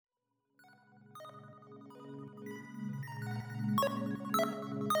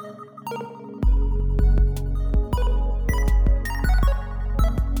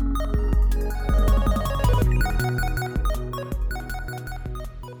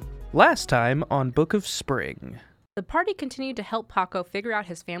Last time on Book of Spring. The party continued to help Paco figure out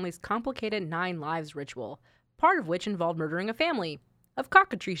his family's complicated 9 lives ritual, part of which involved murdering a family of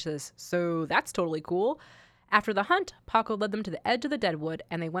cockatrices, so that's totally cool. After the hunt, Paco led them to the edge of the Deadwood,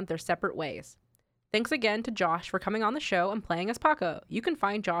 and they went their separate ways. Thanks again to Josh for coming on the show and playing as Paco. You can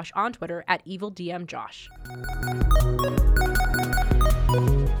find Josh on Twitter at EvilDMJosh.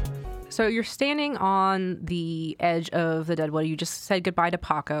 So you're standing on the edge of the Deadwood. You just said goodbye to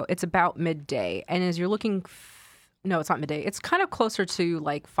Paco. It's about midday. And as you're looking... No, it's not midday. It's kind of closer to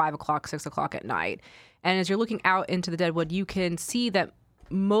like 5 o'clock, 6 o'clock at night. And as you're looking out into the Deadwood, you can see that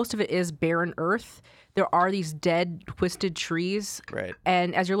most of it is barren earth. There are these dead, twisted trees. Right.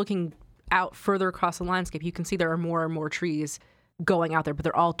 And as you're looking out further across the landscape, you can see there are more and more trees going out there, but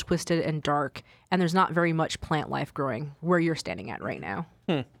they're all twisted and dark. And there's not very much plant life growing where you're standing at right now.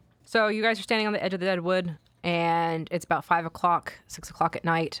 So you guys are standing on the edge of the Deadwood, and it's about 5 o'clock, 6 o'clock at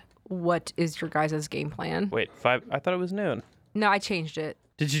night. What is your guys' game plan? Wait, 5? I thought it was noon. No, I changed it.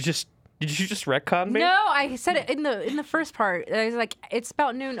 Did you just retcon me? No, I said it in the first part. I was like, it's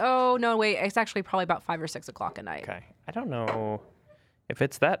about noon. Oh, no, wait. It's actually probably about 5 or 6 o'clock at night. Okay. I don't know if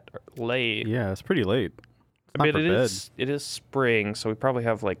it's that late. Yeah, it's pretty late. I mean, it is spring, so we probably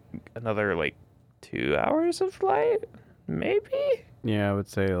have like another 2 hours of light, maybe? Yeah, I would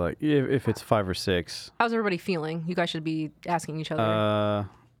say if it's 5 or 6. How's everybody feeling? You guys should be asking each other.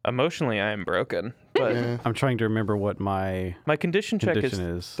 Emotionally, I am broken, but I'm trying to remember what my condition check condition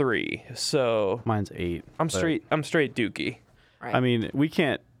is is. 3, so Mine's 8. I'm straight dookie. Right. I mean, we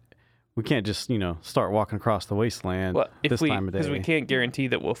can't just start walking across the wasteland this time of day. Because we can't guarantee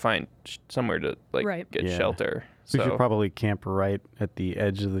that we'll find somewhere to get Yeah. shelter. We So should probably camp right at the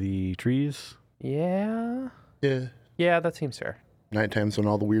edge of the trees. yeah, that seems fair. Nighttime's when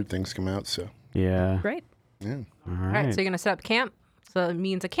all the weird things come out, so. Yeah. Great. Yeah. All All right. right, so you're going to set up camp. So it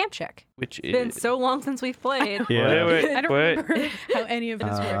means a camp check. Which It's been is so long since we've played. Yeah. Wait, I don't remember how any of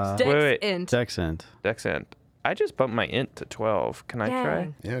this works. Dex wait. int. Dexent. Dexent. I just bumped my int to 12. Can I try?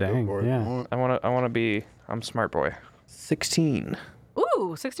 Dang. Yeah, Dang, go for it. yeah. I want to be. I'm smart boy. 16.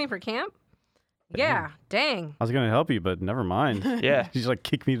 Ooh, 16 for camp? Yeah, dang. I was going to help you, but never mind. Yeah. You just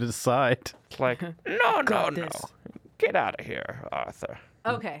kick me to the side. It's like no. this. Get out of here, Arthur.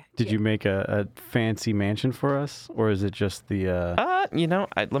 Okay. Did you make a fancy mansion for us? Or is it just the...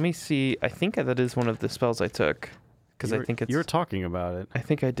 Let me see. I think that is one of the spells I took. Because I think it's... You were talking about it. I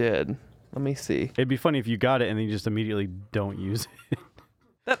think I did. Let me see. It'd be funny if you got it and then you just immediately don't use it.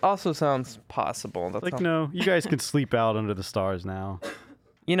 That also sounds possible. That's No, you guys can sleep out under the stars now.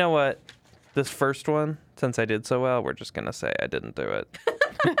 You know what? This first one, since I did so well, we're just going to say I didn't do it.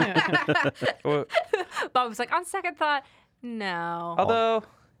 Well, Bob was like, on second thought, no. although,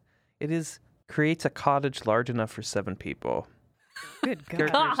 it creates a cottage large enough for 7 people. Good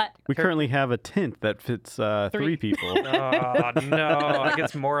God. God. We currently have a tent that fits 3 people. Oh, no. I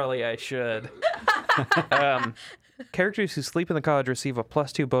guess morally I should. Characters who sleep in the cottage receive a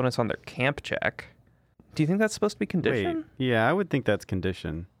 +2 bonus on their camp check. Do you think that's supposed to be condition? Wait, yeah, I would think that's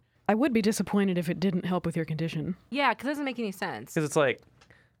condition. I would be disappointed if it didn't help with your condition. Yeah, because it doesn't make any sense. Because it's like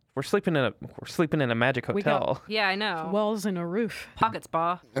we're sleeping in a magic We got- hotel. Yeah, I know. Walls and a roof. Pocket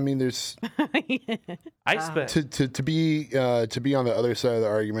spa. I mean, there's I spent to be on the other side of the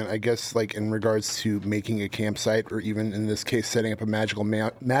argument. I guess in regards to making a campsite, or even in this case, setting up a magical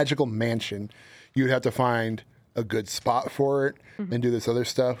mansion, you would have to find a good spot for it and do this other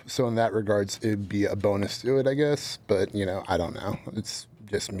stuff. So in that regards, it'd be a bonus to it, I guess. But I don't know. It's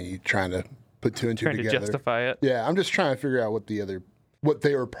just me trying to put 2 and 2 trying together. to justify it. Yeah, I'm just trying to figure out what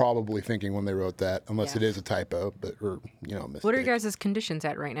they were probably thinking when they wrote that, unless it is a typo, or a mistake. What are your guys' conditions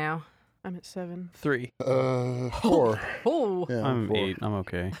at right now? I'm at 7. 3. 4. Oh. Yeah, I'm 4. 8. I'm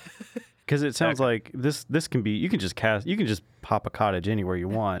okay. Because it sounds like this can be, you can just pop a cottage anywhere you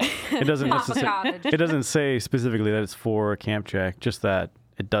want. It doesn't Pop a necessarily, cottage. it doesn't say specifically that it's for a camp check, just that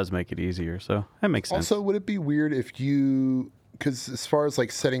it does make it easier. So that makes sense. Also, would it be weird if because as far as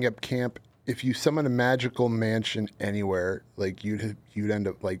setting up camp, if you summon a magical mansion anywhere, you'd end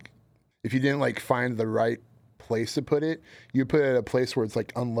up if you didn't find the right place to put it, you put it at a place where it's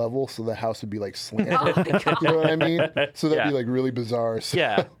unlevel, so the house would be slanted. Oh my God. You know what I mean? So that'd Yeah. be really bizarre. So,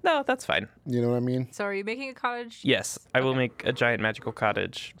 Yeah. No, that's fine. You know what I mean? So are you making a cottage? Yes, I will make a giant magical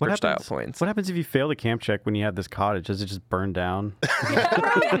cottage for style points. What happens if you fail the camp check when you have this cottage? Does it just burn down?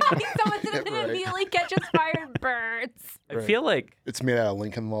 Someone's going to immediately catch us fire birds. I feel like It's made out of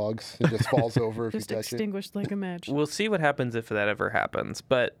Lincoln logs. It just falls over if you Just touch it. extinguished like a match. we'll see what happens if that ever happens.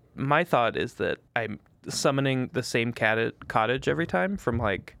 But my thought is that I'm summoning the same cottage every time from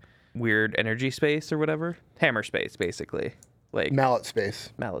weird energy space or whatever. Hammer space, basically. Like Mallet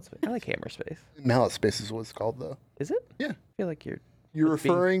space. mallet space. I like hammer space. Mallet space is what it's called, though. Is it? Yeah. I feel like you're You're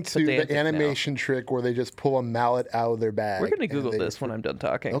being referring to pedantic the now. animation trick where they just pull a mallet out of their bag. We're gonna and Google they this when I'm done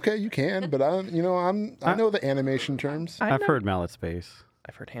talking. Okay, you can, but I know the animation terms. I've heard mallet space.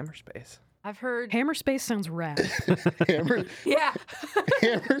 I've heard hammer space. I've heard. Hammer space sounds rad. Hammer, Yeah.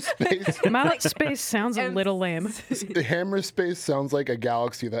 hammer space. Mallet space sounds a little lame. Hammer space sounds like a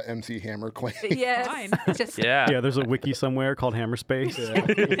galaxy that MC Hammer claims. Yes. Fine. Just Yeah, there's a wiki somewhere called Hammer Space.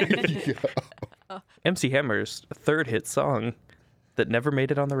 MC Hammer's third hit song that never made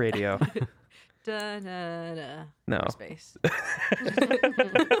it on the radio. da-da-da. No. Space.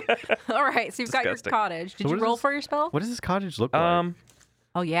 All right, so you've got your Disgusting. cottage. Did So you what is roll this- for your spell? What does this cottage look like?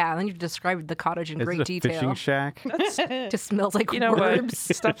 Oh yeah, then you've described the cottage in Is great it a detail. fishing shack? Just smells like You know what? worms.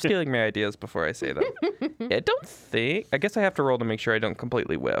 Stop stealing my ideas before I say them. I don't think. I guess I have to roll to make sure I don't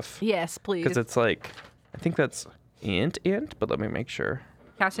completely whiff. Yes, please. Because it's like, I think that's int, but let me make sure.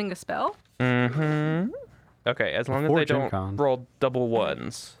 Casting a spell. Mm-hmm. Okay, as long as Before I Gen don't Con. roll double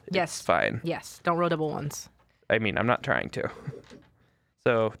ones, Yes. it's fine. Yes, don't roll double ones. I mean, I'm not trying to.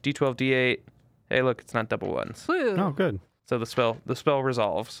 So D12, D8. Hey, look, it's not double ones. Woo. Oh, good. So the spell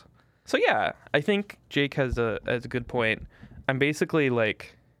resolves. So yeah, I think Jake has a good point. I'm basically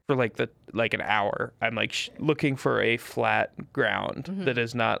like for like an hour. I'm like looking for a flat ground that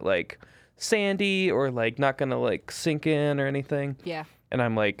is not like sandy or like not gonna like sink in or anything. Yeah. And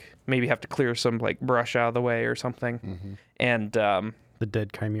I'm like maybe have to clear some like brush out of the way or something. And The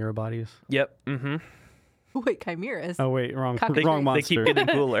dead chimera bodies. yep. Mm-hmm. Wait, chimeras. Oh wait, wrong Cockatrice. wrong They monster. keep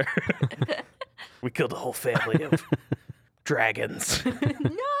getting cooler. We killed a whole family of dragons.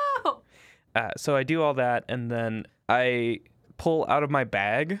 No. So I do all that, and then I pull out of my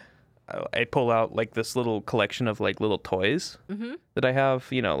bag. I pull out like this little collection of like little toys that I have.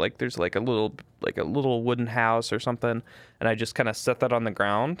 You know, like there's like a little wooden house or something, and I just kind of set that on the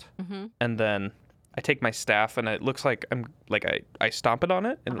ground, and then I take my staff, and it looks like I stomp it on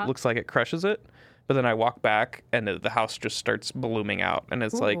it, and it looks like it crushes it. But then I walk back, and the house just starts blooming out, and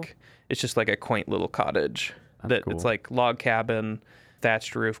it's like it's just like a quaint little cottage. It's cool. like log cabin,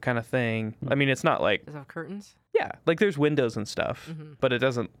 thatched roof kind of thing. I mean, it's not like Does it have curtains? yeah, like there's windows and stuff, but it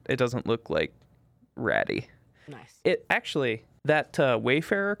doesn't look like ratty. Nice. It actually that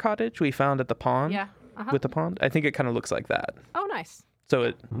Wayfarer cottage we found at the pond Yeah. with the pond. I think it kind of looks like that. Oh, nice. So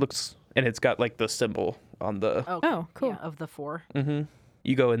it looks and it's got like the symbol on the. Oh, cool. Yeah, of the 4.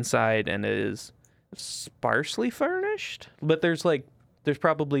 You go inside and it is sparsely furnished, but there's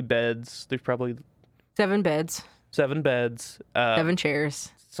probably beds. There's probably 7 beds, 7 beds. 7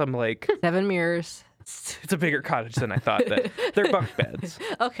 chairs, Some like 7 mirrors. it's a bigger cottage than I thought. That they're bunk beds.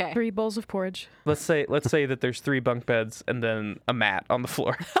 Okay. 3 bowls of porridge. Let's say that there's 3 bunk beds and then a mat on the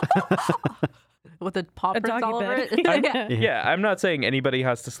floor. With the paw prints doggy all over bed. it. Yeah. Yeah, I'm not saying anybody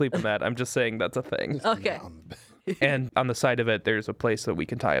has to sleep in that. I'm just saying that's a thing. Okay. And on the side of it, there's a place that we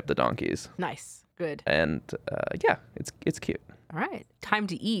can tie up the donkeys. Nice. Good. And yeah, it's cute. All right. Time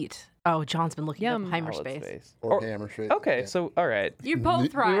to eat. Oh, John's been looking Yum. up hyperspace. Or hammer space. Okay, Yeah. so all right. You're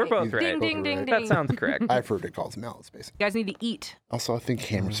both right. We were both Ding, right. ding, ding, Both ding. That sounds correct. I've heard it called mallet space. You guys need to eat. Also, I think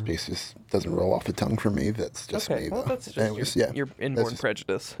hammer space just doesn't roll off the tongue for me. That's just Okay, me, well, though. that's just Anyways, your That's inborn just-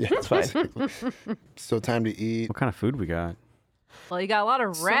 prejudice. Yeah. That's fine. So time to eat. What kind of food we got? Well, you got a lot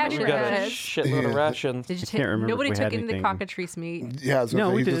of rations. We got a guys. shitload of rations. Did you I take? can't remember Nobody if we took had any of the anything. cockatrice meat. Yeah, I was No,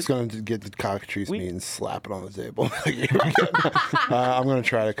 gonna say, we he's just did. going to get the cockatrice meat and slap it on the table. I'm going to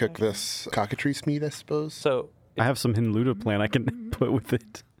try to cook this cockatrice meat, I suppose. So I have some Hinluta plant I can put with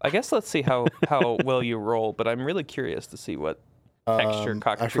it. I guess let's see how well you roll, but I'm really curious to see what texture I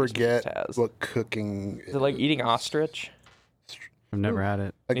cockatrice forget meat has. what cooking Is it like eating ostrich? I've never had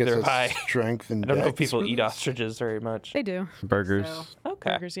it. I guess Neither it's have I. strength and I don't know if dex people for eat this. ostriches very much. They do. Burgers. So,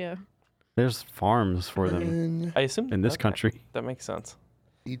 Okay. Burgers, yeah. There's farms for them And I assume in this okay. country. That makes sense.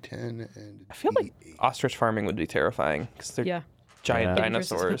 E10 and I feel like E8. ostrich farming would be terrifying because they're Yeah. giant Yeah.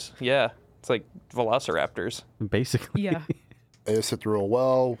 dinosaurs. Yeah, it's like velociraptors. Basically. Yeah. I just have to roll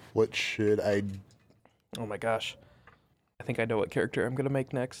well. What should I? Oh my gosh. I think I know what character I'm gonna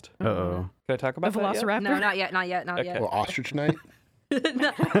make next. Uh-oh. Can I talk A about that yet? velociraptor? no, not yet. Not yet. Not Okay. yet. Well, ostrich night,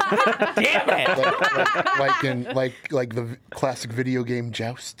 Damn it! like in like the classic video game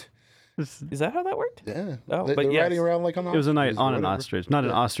Joust. Is that how that worked? Yeah. Oh, They're but yes. riding around like on It was a night ostriches or on an whatever. ostrich. Not an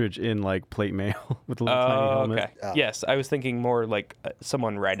ostrich in like plate mail with a little tiny Oh, helmet. okay. Oh. Yes, I was thinking more like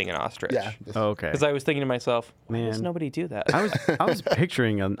someone riding an ostrich. Yeah. just- Oh, okay. Because I was thinking to myself, why does Man. nobody do that? I was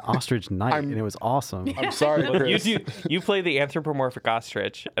picturing an ostrich knight and it was awesome. I'm sorry, Well, you Chris. play the anthropomorphic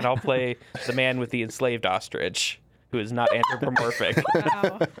ostrich, and I'll play the man with the enslaved ostrich, who is not anthropomorphic.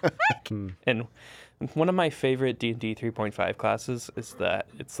 Wow. And one of my favorite D&D 3.5 classes is that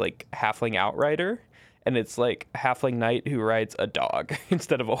it's like halfling outrider, and it's like a halfling knight who rides a dog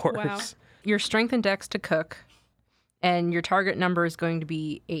instead of a horse. Wow. Your strength and dex to cook, and your target number is going to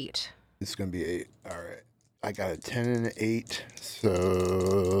be 8. It's going to be 8. All right. I got a 10 and an 8. So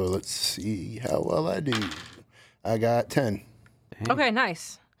let's see how well I do. I got 10. Okay,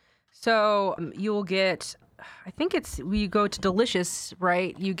 nice. So you will get, I think we go to delicious,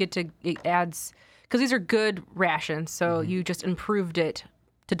 right? You get to, it adds, because these are good rations, so you just improved it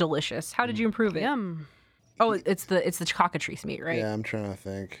to delicious. How did you improve it? Yum. Oh, it's the cockatrice meat, right? Yeah, I'm trying to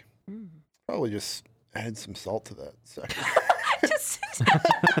think. Probably just add some salt to that. Second.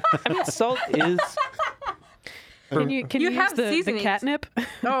 I mean, salt is... Can you You use have the seasonings. catnip?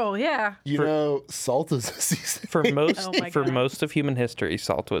 Oh, yeah. Salt is a season. For most Oh my for God. most of human history,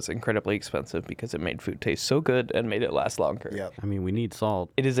 salt was incredibly expensive because it made food taste so good and made it last longer. Yep. I mean, we need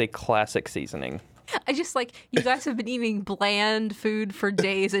salt. It is a classic seasoning. I just like, you guys have been eating bland food for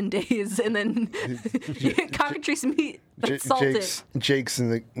days and days, and then cockatrice meat that's salted. Jake's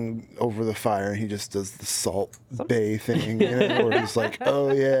over the fire, and he just does the salt bay thing, where he's like,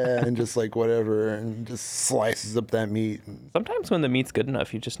 oh yeah, and just like whatever, and just slices up that meat. Sometimes when the meat's good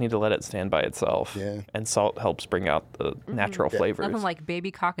enough, you just need to let it stand by itself. Yeah. And salt helps bring out the natural flavors. Nothing like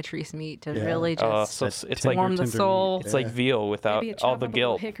baby cockatrice meat to Yeah. really just So it's like warm the tender soul. it's like veal without Maybe a all chop the up a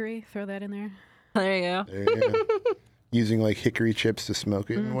little guilt. hickory. Throw that in there. There you go. There you go. Using like hickory chips to smoke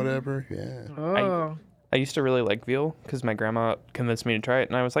it and whatever. Yeah. Oh. I used to really like veal because my grandma convinced me to try it,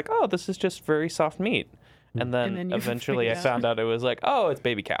 and I was like, "Oh, this is just very soft meat." And then, then you eventually, I figured out. found out it was like, "Oh, it's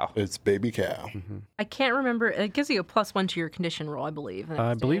baby cow." It's baby cow. I can't remember. It gives you a +1 to your condition roll, I believe. the I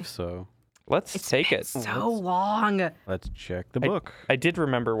next believe day. so. Let's take it. So long. Let's check the book. I did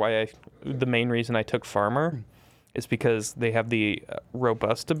remember why the main reason I took farmer is because they have the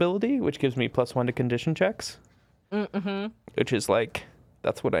robust ability, which gives me +1 to condition checks. Which is like,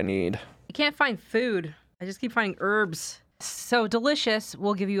 that's what I need. I can't find food. I just keep finding herbs. So delicious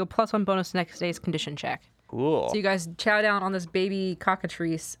will give you a +1 bonus next day's condition check. Cool. So you guys chow down on this baby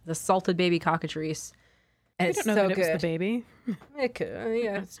cockatrice, the salted baby cockatrice. And I it's don't know so that it was good. the baby. It could,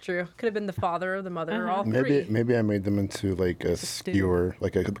 yeah, it's true. Could have been the father or the mother, or all three. Maybe I made them into like a skewer,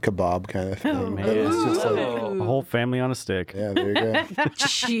 like a kebab kind of thing. But it's just like, A whole family on a stick. yeah, there you go.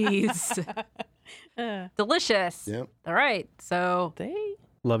 Jeez. Delicious. Yep. All right. So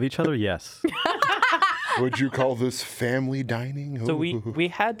Love each other? Yes. Would you call this family dining? So Ooh. we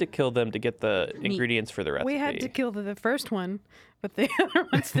had to kill them to get the ingredients for the recipe. We had to kill the first one, but the other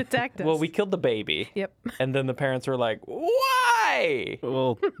ones attacked us. Well, we killed the baby. Yep. And then the parents were like, "Why?"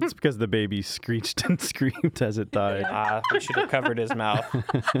 Well, it's because the baby screeched and screamed as it died. We should have covered his mouth.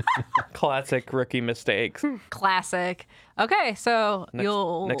 Classic rookie mistakes. classic. Okay, so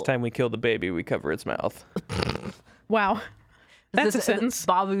Next time we kill the baby, we cover its mouth. Wow. That's a This is sentence.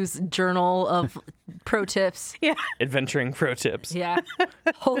 Babou's journal of pro tips. Yeah. Adventuring pro tips. Yeah.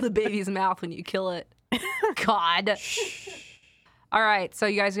 Hold the baby's mouth when you kill it. God. All right, so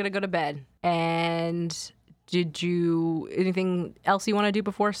you guys are gonna go to bed. And anything else you want to do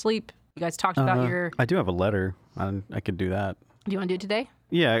before sleep? You guys talked about your. I do have a letter. I could do that. Do you want to do it today?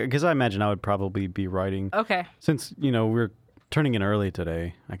 Yeah, because I imagine I would probably be writing. Okay. Since, we're turning in early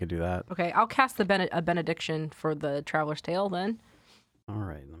today, I could do that. Okay. I'll cast the a benediction for the Traveler's Tale then. All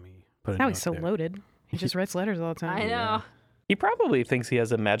right, let me put it Now he's so loaded. He just writes letters all the time. I know. He probably thinks he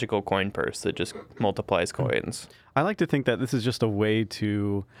has a magical coin purse that just multiplies coins. I like to think that this is just a way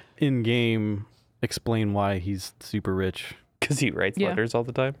to, in-game, explain why he's super rich. Because he writes Yeah. letters all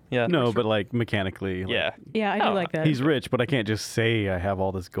the time. Yeah. No, but like mechanically. Like, Yeah. Yeah, I do Oh, like that. He's rich, but I can't just say I have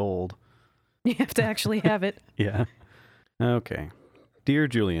all this gold. You have to actually have it. Yeah. Okay. Dear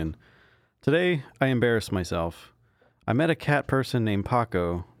Julian, today I embarrassed myself. I met a cat person named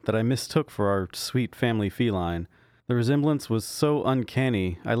Paco that I mistook for our sweet family feline. The resemblance was so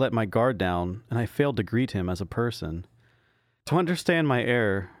uncanny, I let my guard down, and I failed to greet him as a person. To understand my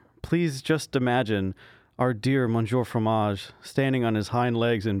error, please just imagine our dear Monsieur Fromage standing on his hind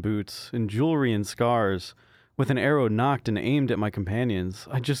legs in boots, in jewelry and scars, with an arrow knocked and aimed at my companions.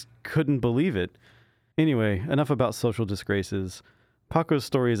 I just couldn't believe it. Anyway, enough about social disgraces. Paco's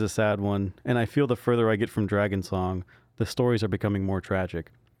story is a sad one, and I feel the further I get from Dragon Song, the stories are becoming more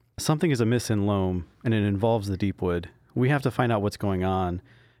tragic. Something is amiss in Loam, and it involves the Deepwood. We have to find out what's going on,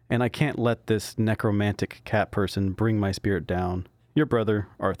 and I can't let this necromantic cat person bring my spirit down. Your brother,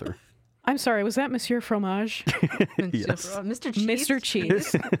 Arthur. I'm sorry, was that Monsieur Fromage? Yes. Mr. Cheese. Mr.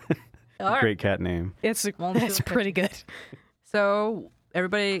 Cheese. All right. Great cat name. It's Won't do that's it. pretty good. So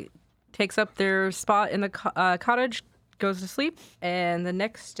everybody takes up their spot in the cottage, goes to sleep, and the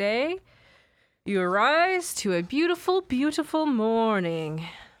next day you arise to a beautiful, beautiful morning.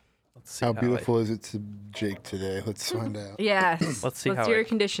 Let's see How beautiful is it to Jake today? Let's find out. Yes. Let's see Let's how do your it-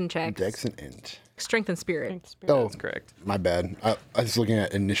 condition check. Dex and int. Strength and spirit. Oh, That's correct. my bad. I was looking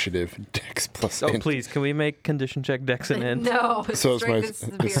at initiative. Dex plus Oh, int. please, can we make condition check Dex and int? No. So it's my strength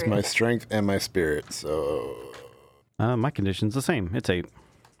and this is spirit. my strength and my spirit. So My condition's the same. It's 8.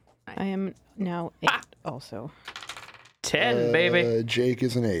 I am now 8 also. 10, baby. Jake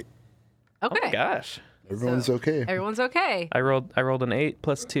is an 8. Okay. Oh my gosh. Everyone's okay. Everyone's okay. I rolled an 8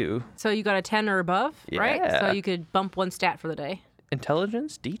 plus 2. So you got a 10 or above, right? Yeah. So you could bump 1 stat for the day.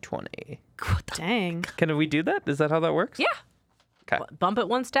 Intelligence D20. Dang. Can we do that? Is that how that works? Yeah. Okay. Bump it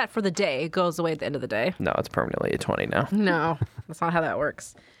 1 stat for the day. It goes away at the end of the day. No, it's permanently a 20 now. No, that's not how that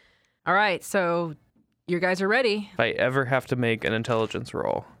works. All right, so you guys are ready. If I ever have to make an intelligence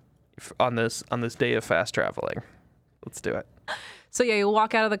roll on this day of fast traveling, let's do it. So yeah, you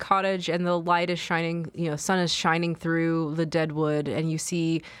walk out of the cottage and the light is shining, sun is shining through the Deadwood and you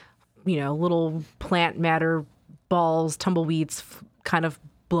see, little plant matter balls, tumbleweeds kind of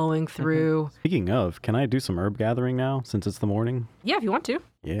blowing through. Speaking of, can I do some herb gathering now since it's the morning? Yeah, if you want to.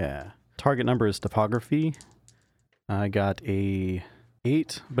 Yeah. Target number is topography. I got a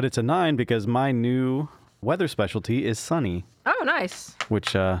 8, but it's a 9 because my new weather specialty is sunny, Oh, nice.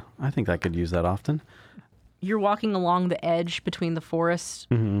 which I think I could use that often. You're walking along the edge between the forest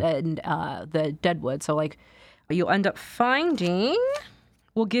and the Deadwood. So you'll end up finding,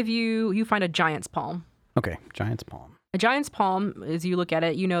 you find a giant's palm. Okay, giant's palm. A giant's palm, as you look at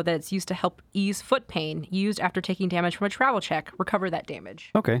it, you know that it's used to help ease foot pain, used after taking damage from a travel check. Recover that damage.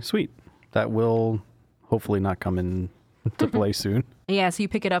 Okay, sweet. That will hopefully not come into play soon. Yeah, so you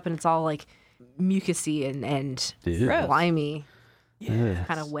pick it up and it's all mucusy and Ew. slimy, Yeah.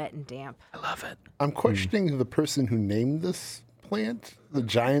 kind of wet and damp. I love it. I'm questioning the person who named this plant. The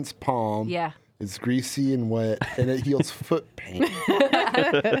giant's palm. Yeah. It's greasy and wet, and it heals foot pain.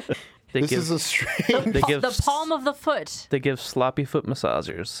 They This give, is a strange. they give The palm of the foot. they give sloppy foot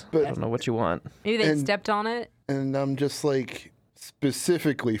massagers. I don't know what you want. Maybe they And- stepped on it. And I'm just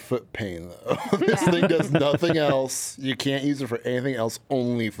specifically foot pain, though. This thing does nothing else. You can't use it for anything else,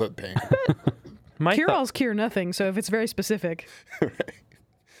 only foot pain. My Cure thought- alls cure nothing, so if it's very specific,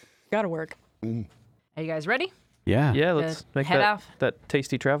 gotta work. Are you guys ready? Yeah. Yeah, let's make head off. that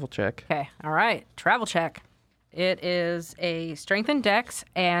tasty travel check. Okay. All right. Travel check. It is a strength and dex,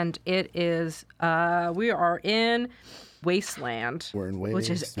 and it is, we are in Wasteland. We're in Which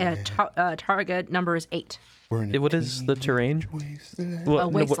is Wasteland. target number is 8. We're in What is the terrain?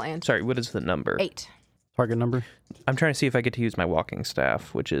 wasteland. Wasteland. Sorry, what is the number? 8. Target number? I'm trying to see if I get to use my walking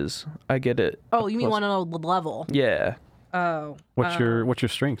staff, which is I get it. Oh, you mean want to know the level? Yeah, Oh. What's your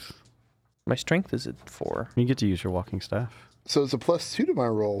strength? my strength is at 4. You get to use your walking staff. So it's a +2 to my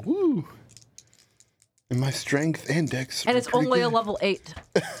roll. Woo! And my strength and dex. And are it's pretty only a good. level 8,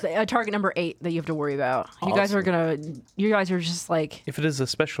 a target number 8 that you have to worry about. You guys are you guys are just If it is a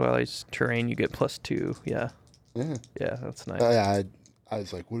specialized terrain, you get +2. Yeah, Yeah. yeah, that's nice. Yeah, I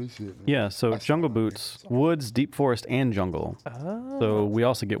was like, what is it? Yeah, so jungle boots, woods, deep forest, and jungle. Oh. So we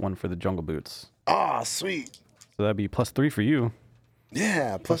also get one for the jungle boots. Ah, sweet. So that'd be +3 for you,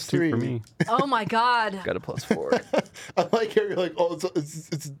 Yeah, +2 +3 for me. Oh my god. Got a +4. I like how you're like, oh,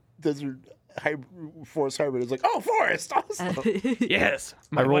 it's desert forest hybrid. It's like, oh, forest. Awesome. Yes,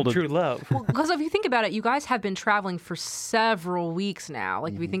 my I rolled one a- true love. Because if you think about it, you guys have been traveling for several weeks now.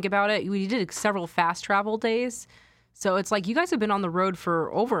 Like, if you think about it, we did several fast travel days. So it's like you guys have been on the road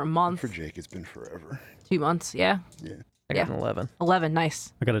for over a month, For Jake, it's been forever. 2 months. Yeah. Yeah. I got an 11. 11.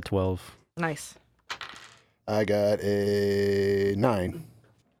 Nice. I got a 12. Nice. I got a 9.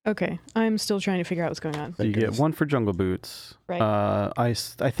 Okay, I'm still trying to figure out what's going on. So you get one for jungle boots. Right. I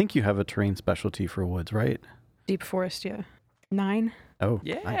think you have a terrain specialty for woods, right? Deep forest, yeah. 9. Oh,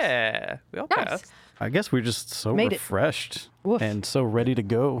 Yeah, nice. we all Nice. passed. I guess we're just so Made it. refreshed Woof. and so ready to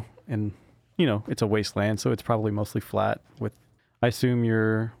go. And, it's a wasteland, so it's probably mostly flat with, I assume,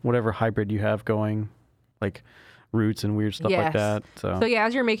 your whatever hybrid you have going, like roots and weird stuff like Yes. that. So, So yeah,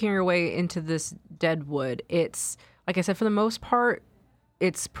 as you're making your way into this Deadwood, it's like I said, for the most part,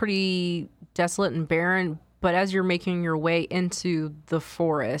 it's pretty desolate and barren. But as you're making your way into the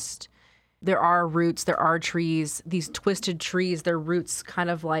forest, there are roots, there are trees. These twisted trees, their roots kind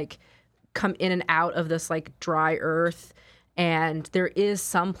of come in and out of this dry earth, and there is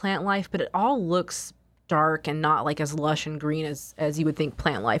some plant life, but it all looks dark and not as lush and green as you would think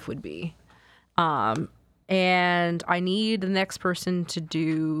plant life would be. And I need the next person to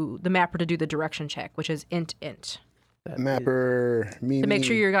do the mapper to do the direction check, which is int. Mapper, Mimi. To make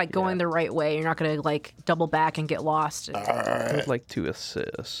sure you're like going the right way. You're not going to like double back and get lost. I would like to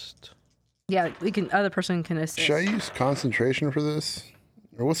assist. Yeah, other person can assist. Should I use concentration for this?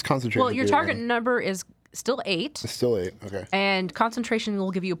 Or what's concentration? Well, your target number is still 8. It's still 8. Okay. And concentration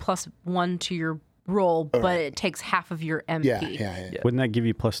will give you a +1 to your roll, but it takes half of your MP. Yeah. Wouldn't that give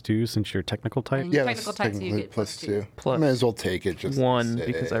you +2 since you're technical type? And Yeah, technical type, so you get +2. Plus I might as well take it. Just 1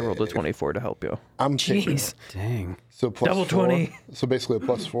 because I rolled a 24 to help you. I'm taking Jeez. Dang. so Double +4. 20. So basically a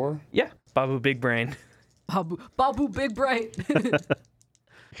 +4. Yeah. Babou Big Brain. Babou Big Bright.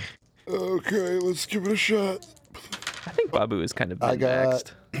 Okay, let's give it a shot. I think Babou is kind of I got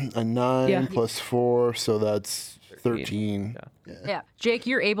next. a 9 Yeah. +4, so that's 13. Yeah. Jake,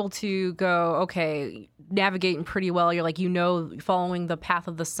 you're able to go, okay, navigating pretty well. You're like, following the path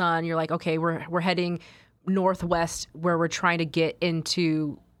of the sun. You're like, okay, we're heading northwest where we're trying to get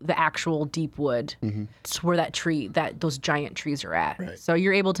into the actual deep wood. It's where those giant trees are at. Right. So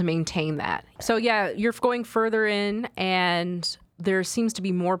you're able to maintain that. So yeah, you're going further in and there seems to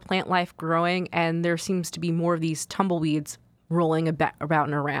be more plant life growing and there seems to be more of these tumbleweeds rolling about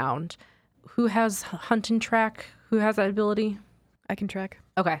and around. Who has hunt and track? Who has that ability? I can track.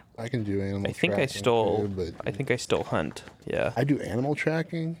 Okay. I can do animal I think I tracking stole. too, but I think I stole hunt. Yeah. I do animal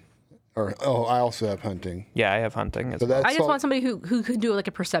tracking. I also have hunting. Yeah, I have hunting. So that's I just all- want somebody who could do like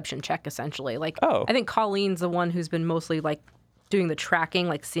a perception check essentially. Like Oh. I think Colleen's the one who's been mostly like doing the tracking,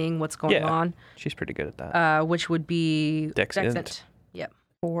 like seeing what's going Yeah. on. She's pretty good at that. Which would be Dex int. Yep.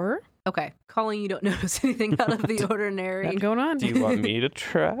 4. Okay. Colleen, you don't notice anything out of the ordinary. Nothing going on. Do you want me to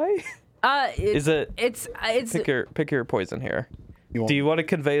try? Is it? It's Pick your poison here. You Do you want to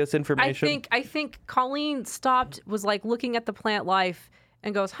convey this information? I think Colleen was like looking at the plant life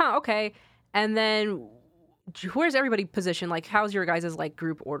and goes, huh, okay. And then where's everybody positioned? Like, how's your guys' like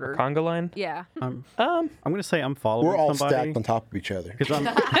group order? Conga line? Yeah. I'm gonna say I'm following We're all somebody. stacked on top of each other. 'Cause I'm,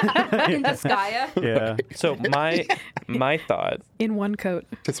 In Disgaea. yeah. So my thought, In one coat.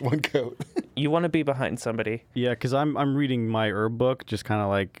 Just one coat. you want to be behind somebody. Yeah, because I'm reading my herb book, just kind of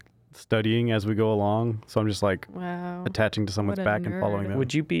like studying as we go along. So I'm just like Wow. attaching to someone's What a back and following nerd. them.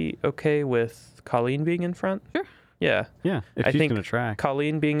 Would you be okay with Colleen being in front? Sure. Yeah. Yeah, if I she's think gonna track.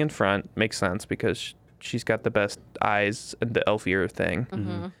 Colleen being in front makes sense because she's got the best eyes and the elf ear thing.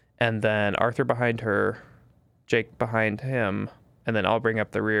 Mm-hmm. And then Arthur behind her, Jake behind him, and then I'll bring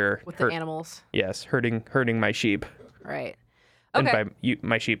up the rear. With the animals. Yes, herding my sheep. Right. Okay. And by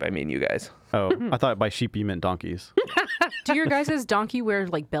my sheep, I mean you guys. Oh, I thought by sheep you meant donkeys. Do your guys' donkey wear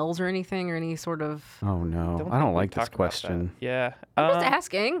like bells or anything or any sort of? Oh no, I think don't we like this talked about question. that. Yeah. I'm just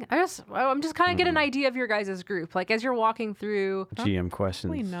asking. I'm just kind of get an idea of your guys' group. Like as you're walking through. GM questions.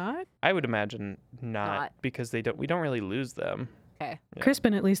 Probably not. I would imagine not, Not. because we don't really lose them. Okay.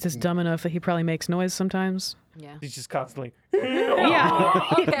 Crispin at least is dumb enough that he probably makes noise sometimes. Yeah. He's just constantly Yeah.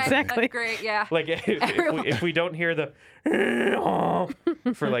 Okay. Exactly. That's great. Yeah. like if we don't hear the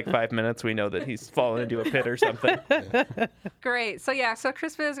for like 5 minutes, we know that he's fallen into a pit or something. Great. So yeah. So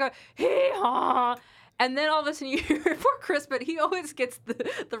Crispin is going hee-haw. And then all of a sudden you hear poor Crispin, he always gets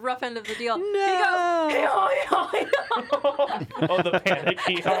the rough end of the deal. No. He goes, hee-haw, hee-haw, hee-haw. Oh, the panic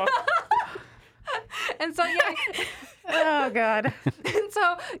hee-haw. And so yeah. Oh God. And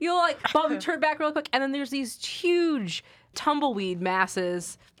so you'll like turn back real quick, and then there's these huge tumbleweed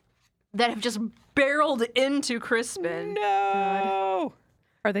masses that have just barreled into Crispin. No.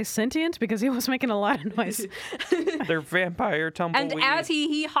 Are they sentient? Because he was making a lot of noise. They're vampire tumbleweed. And as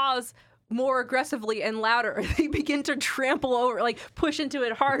he haws more aggressively and louder, they begin to trample over, like push into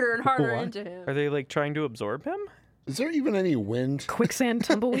it harder and harder What? into him. Are they like trying to absorb him? Is there even any wind? Quicksand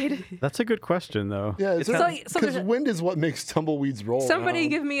tumbleweed. That's a good question though. Yeah, It's So because there's wind is what makes tumbleweeds roll. somebody around.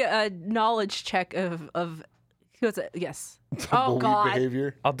 give me a knowledge check of who is it? Yes. Oh Tumbleweed God.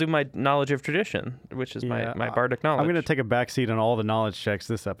 behavior. I'll do my knowledge of tradition, which is Yeah, my bardic knowledge. I'm gonna take a backseat on all the knowledge checks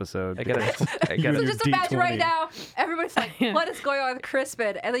this episode. I gotta. So Your just imagine right D20. now, everybody's like, what is going on with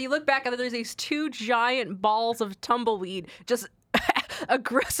Crispin? And then you look back and there's these two giant balls of tumbleweed just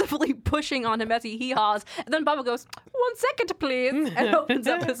aggressively pushing on him as he hee-haws. And then Bubba goes, 1 second, please, and opens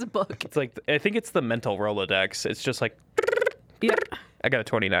up his book. It's like I think it's the mental Rolodex. It's just like Yep. I got a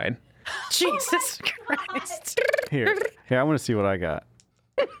 29. Jesus Christ. Here, I want to see what I got.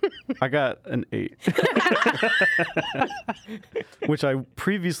 I got an 8, which I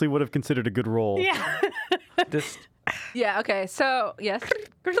previously would have considered a good roll. Yeah. This Yeah, okay, so, yes.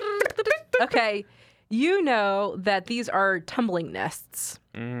 Okay, you know that these are tumbling nests.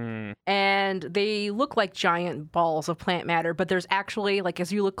 And they look like giant balls of plant matter, but there's actually, like,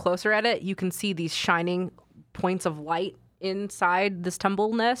 as you look closer at it, you can see these shining points of light inside this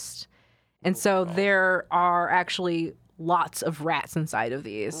tumble nest. And so there are actually lots of rats inside of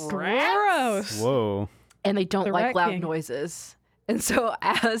these. Gross. Whoa. And they don't The like Rat loud King. noises. And so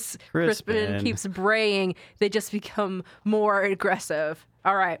as Crispin Crispin. keeps braying, they just become more aggressive.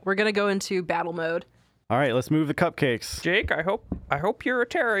 All right, we're going to go into battle mode. All right, let's move the cupcakes. Jake, I hope you're a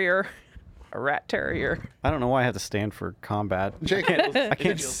terrier. A rat terrier. I don't know why I have to stand for combat. Jake, I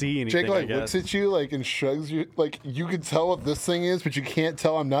can't see anything. Jake like looks at you like and shrugs you like you can tell what this thing is, but you can't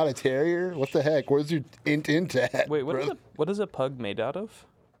tell I'm not a terrier. What the heck? Where's your int at? Wait, brother? what is a pug made out of?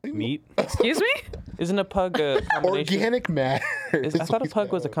 meat. Excuse me? Isn't a pug a combination? Organic matter. I thought a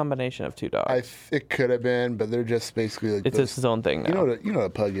pug was a combination of two dogs. It could have been, but they're just basically like It's those, its own thing now. you know what a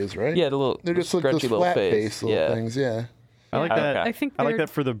pug is, right? Yeah, the little They're just like scrunchy those little flat face. face little Yeah. things. Yeah. I like that. Okay. I think I like they're- that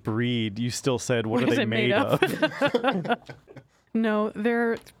for the breed. You still said what, What are is they it made of? No,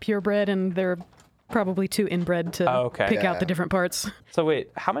 they're purebred and they're probably too inbred to Oh, okay. pick Yeah. out the different parts. So wait,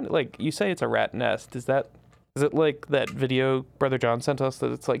 how many? Like you say, it's a rat nest. Is it like that video Brother John sent us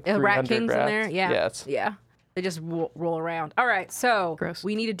that it's like 300 Rat kings rats? in there? Yeah. Yes. Yeah. They just roll around. All right, so Gross.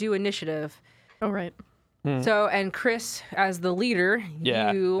 we need to do initiative. Oh, right. So, and Chris, as the leader,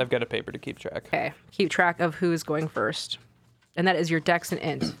 Yeah. you I've got a paper to keep track. okay, keep track of who is going first. And that is your dex and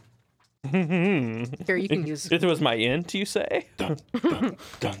int. Here, you can use. It was my int, you say? Dun,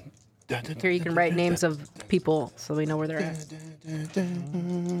 dun, dun, Here, you can write names of people so we know where they're at.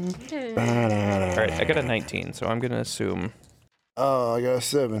 All right, I got a 19, so I'm gonna assume. Oh, I got a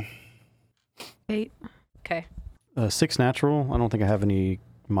 7. 8. Okay. 6 natural. I don't think I have any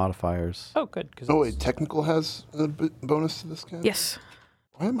modifiers. Oh, good. Cause Oh wait, technical has a bonus to this guy. Yes.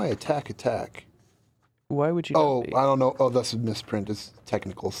 Why am I attack? why would you? Oh, not be? I don't know. Oh, that's a misprint. It's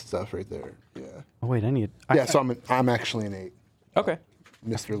technical stuff right there. Yeah. Oh wait, I need. Yeah. So I'm actually an 8, Okay.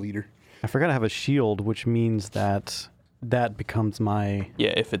 Mr. Leader. I forgot I have a shield, which means that becomes my.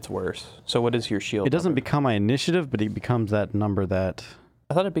 Yeah, if it's worse. So what is your shield? It doesn't number? become my initiative, but it becomes that number that.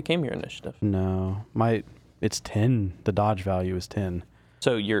 I thought it became your initiative. No, it's 10. The dodge value is 10.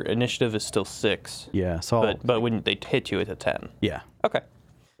 So your initiative is still 6. Yeah. So. But when they hit you, it's a 10. Yeah. Okay.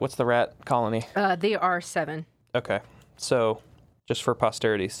 What's the rat colony? They are 7. Okay. So, just for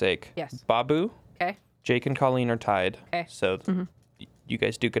posterity's sake. Yes. Babou, Okay. Jake, and Colleen are tied. Okay. So you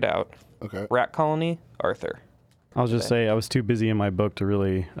guys duke it out. Okay. Rat colony, Arthur. I'll just say I was too busy in my book to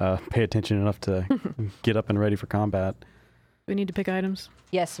really pay attention enough to get up and ready for combat. We need to pick items.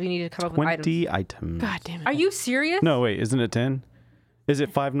 Yes, we need to come up with items. 20 items. God damn it. Are you serious? No, wait, isn't it 10? Is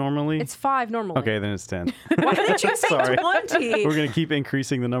it 5 normally? It's 5 normally. Okay, then it's 10. Why did you say Sorry. 20? We're going to keep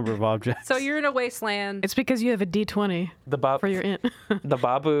increasing the number of objects. So you're in a wasteland. It's because you have a D20 for your int. The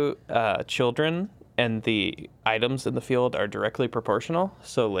Babou children and the items in the field are directly proportional.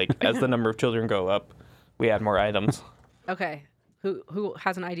 So, like, as the number of children go up, we add more items. Okay. Who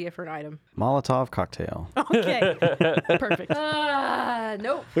has an idea for an item? Molotov cocktail. Okay. Perfect.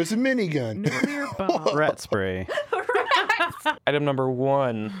 Nope. There's a minigun. Nuclear bomb. Rat spray. Item number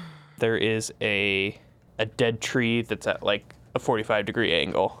 1, there is a dead tree that's at like a 45-degree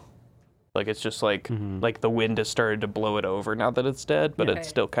angle. Like it's just like the wind has started to blow it over now that it's dead, but Okay. it's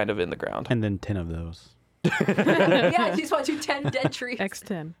still kind of in the ground. And then 10 of those. Yeah, you just want to do 10 dead trees.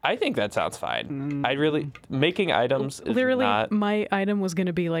 X10. I think that sounds fine. I really making items is Literally, not. my item was going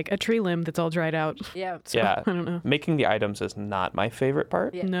to be like a tree limb that's all dried out. Yeah. So, Yeah, I don't know. making the items is not my favorite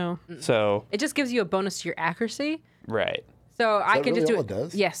part. Yeah. No. So It just gives you a bonus to your accuracy. right, So I that can just really do all it. it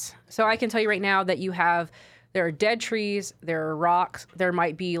does? Yes. So I can tell you right now that there are dead trees, there are rocks, there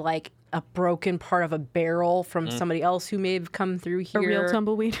might be like a broken part of a barrel from somebody else who may have come through A here. real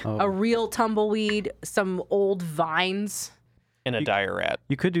tumbleweed. A real tumbleweed, some old vines, in a dire rat.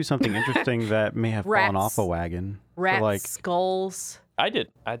 You could do something interesting that may have fallen Rats. off a wagon. rat So like, skulls. I did.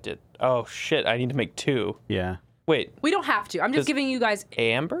 Oh shit! I need to make 2. yeah. Wait, We don't have to. I'm just Does- giving you guys.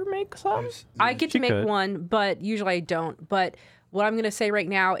 Amber make some? I get to She make could. one, but usually I don't. But what I'm going to say right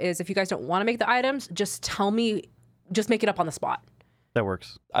now is if you guys don't want to make the items, just tell me, just make it up on the spot. That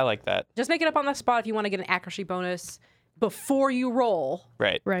works. I like that. Just make it up on the spot if you want to get an accuracy bonus before you roll,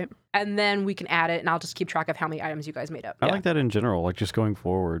 Right. Right. and then we can add it, and I'll just keep track of how many items you guys made up. I Yeah. like that in general, like just going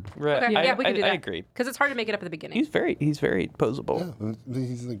forward. Right. Okay, yeah, we can do that. I agree. Because it's hard to make it up at the beginning. He's very posable. Yeah,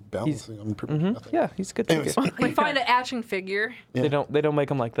 he's like balancing on nothing. Yeah, he's good. Anyways. We find an action figure. They don't make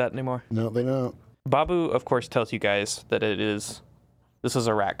them like that anymore. No, they don't. Babou, of course, tells you guys that this is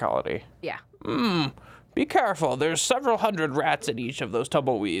a rat colony. Yeah. Be careful. There's several hundred rats in each of those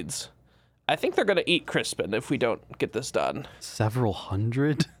tumbleweeds. I think they're gonna eat Crispin if we don't get this done. Several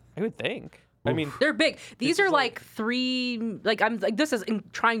hundred? I would think. I mean, They're big. These are like 3, like I'm like, this is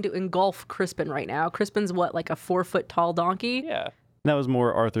trying to engulf Crispin right now. Crispin's what, like a 4-foot tall donkey? yeah. That was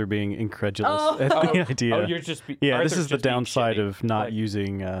more Arthur being incredulous at the idea. Oh, you're just Yeah, Arthur's this is the just being downside shitty. of not Like,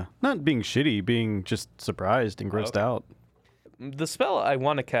 using, not being shitty, being just surprised and grossed out. The spell I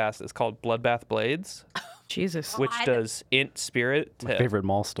want to cast is called Bloodbath Blades, Jesus. which does int spirit My to favorite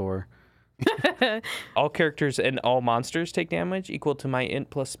mall store. all characters and all monsters take damage equal to my int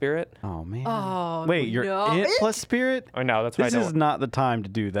plus spirit. Oh, man. Oh, Wait, you're no. it plus spirit? Oh no, that's why This I is don't. not the time to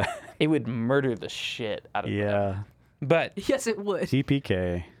do that. It would murder the shit out of them. Yeah. But Yes, it would.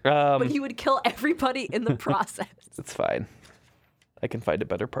 TPK. But he would kill everybody in the process. it's fine. I can find a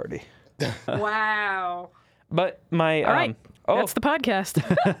better party. Wow. But my All right. That's the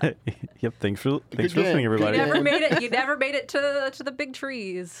podcast. Yep. Thanks for Good listening, game. everybody. You never made it. You never made it to the big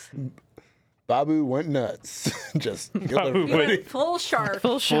trees. Babou went nuts. Just killed Babou everybody. went- Full shark.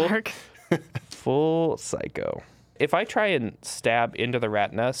 Full shark. full psycho. If I try and stab into the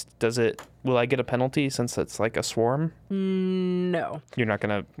rat nest, will I get a penalty since it's like a swarm? No. We're not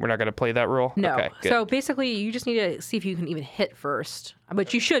gonna play that rule? No. Okay, good. So basically, you just need to see if you can even hit first.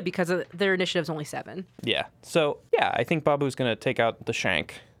 But you should because their initiative's only 7. Yeah. So yeah, I think Babou's gonna take out the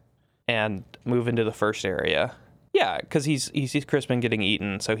shank and move into the first area. Yeah, because he sees Crispin getting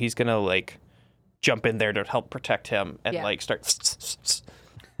eaten, so he's gonna like jump in there to help protect him and Yeah. like start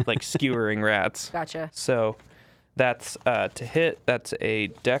like skewering rats. Gotcha. So that's to hit. That's a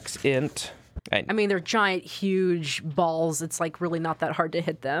dex int. I mean, they're giant, huge balls. It's like really not that hard to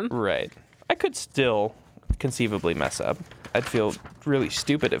hit them. Right. I could still conceivably mess up. I'd feel really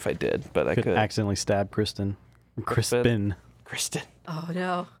stupid if I did, but I Could could. accidentally stab Crispin. Crispin. Kristen. Oh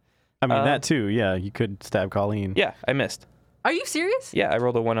no. I mean, that too. Yeah, you could stab Colleen. Yeah, I missed. Are you serious? Yeah, I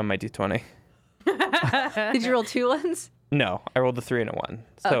rolled a 1 on my d20. Did you roll 2 ones? No, I rolled a 3 and a 1.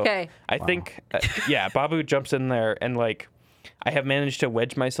 So Okay. I think, yeah, Babou jumps in there and like, I have managed to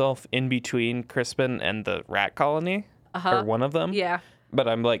wedge myself in between Crispin and the rat colony, or one of them. Yeah. But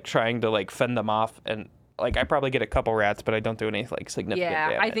I'm like trying to like fend them off, and like I probably get a couple rats, but I don't do any like significant Yeah.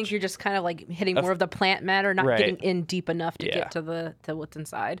 damage. I think you're just kind of like hitting more of the plant matter, not Right. getting in deep enough to Yeah. get to what's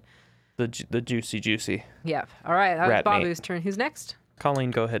inside. the juicy. Yeah. All right. That was Rat meat. Babou's turn. Who's next? Colleen,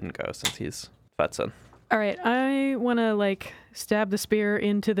 go ahead and go since he's futzing. All right, I want to like stab the spear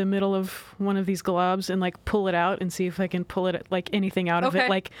into the middle of one of these globs and like pull it out and see if I can pull it like anything out of Okay. it,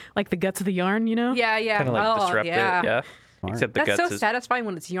 like the guts of the yarn, you know? Yeah. Yeah. Kind of like oh, disrupt yeah. it. Yeah. Smart. Except the That's guts so is satisfying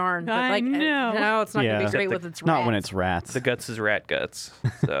when it's yarn. But I like, know. No, it's not Yeah. gonna be Except great the- with its Not when rats. it's rats. the guts is rat guts.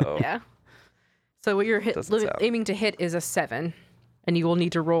 So Yeah. So what you're Doesn't sound- aiming to hit is a 7, and you will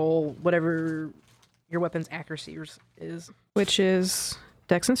need to roll whatever your weapon's accuracy is. Which is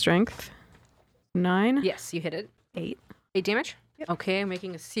Dex and Strength. 9. Yes, you hit it. 8. 8 damage. Okay, I'm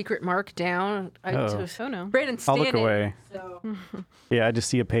making a secret mark down. Oh. Oh no. Brandon's I'll standing. look away. So Yeah, I just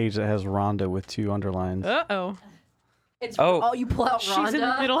see a page that has Rhonda with 2 underlines. Uh-oh. it's Oh. you pull out Rhonda. She's in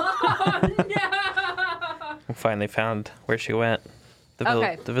the middle. we finally found where she went.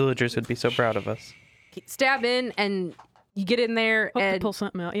 Okay. The villagers would be so proud of us. Stab in, and you get in there, Hope to and pull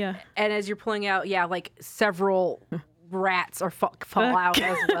something out, yeah. as you're pulling out, yeah, like several rats are fall out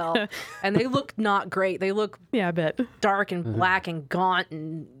as well, and they look not great. They look Yeah, I bet. dark and black and gaunt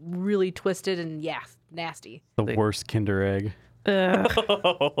and really twisted and nasty. The worst Kinder Egg.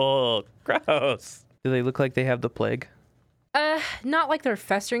 Oh, gross. Do they look like they have the plague? Not like they're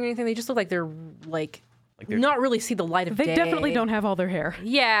festering or anything. They just look like they're like they're- not really see the light of They day. definitely don't have all their hair.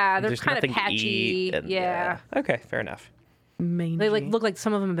 Yeah, they're There's kind of nothing to patchy. eat and- Yeah. Okay, fair enough. Mangy. They like look like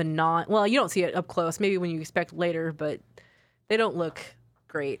some of them have been well, you don't see it up close. Maybe when you expect later, but they don't look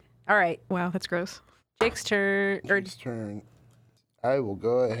great. All right, Wow, that's gross. Jake's turn. Or Jake's turn. I will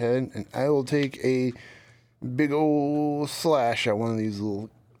go ahead and I will take a big old slash at one of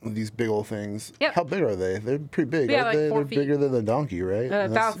these big old things. Yep. How big are they? They're pretty big. Yeah, aren't like they? 4 They're feet. bigger than the donkey, right?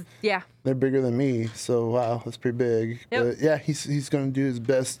 And about that's- yeah. They're bigger than me, so wow, that's pretty big. Yep. But yeah, he's gonna do his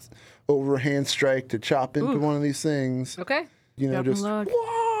best overhand strike to chop into one of these things. Okay. You know, Drop and just log.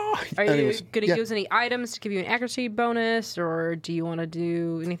 whoa. Are you Anyways, gonna yeah, use any items to give you an accuracy bonus, or do you want to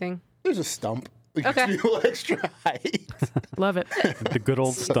do anything? There's a stump. It Okay. gives you extra height. Love it. The good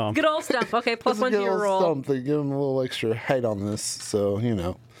old stump. Good old stuff. Okay, plus Just a 1 to good your old roll. Stump. They give him a little extra height on this, so you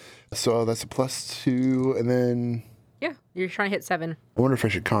know. So that's a +2, and then Yeah, you're trying to hit 7. I wonder if I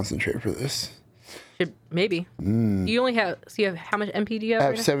should concentrate for this. Maybe. You only have. So you have how much MP do you have? I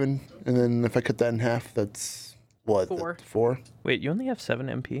have right now? 7, and then if I cut that in half, that's what? 4. 4. Wait, you only have 7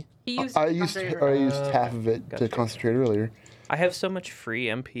 MP? He used I used half of it to concentrate earlier. I have so much free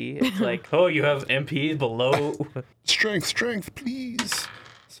MP. It's like, oh, you have MP below. Strength, please.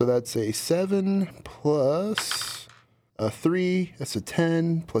 So that's a 7 plus a 3. That's a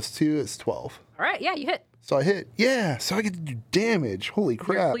 10 plus 2. It's 12. All right, yeah, you hit. So I hit. Yeah, so I get to do damage. Holy Your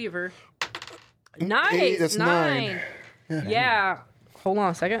crap. cleaver. Nice. 8, that's 9. Yeah. Hold on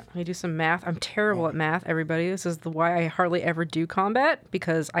a second. Let me do some math. I'm terrible at math, everybody. This is why I hardly ever do combat,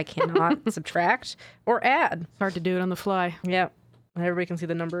 because I cannot subtract or add. It's hard to do it on the fly. Yeah. Everybody can see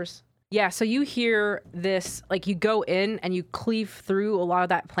the numbers. Yeah, so you hear this, like you go in and you cleave through a lot of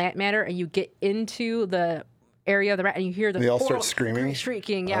that plant matter and you get into the area of the rat and you hear the They all start screaming?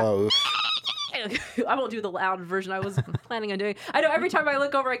 shrieking. Yeah. Oh, I won't do the loud version I was planning on doing. I know every time I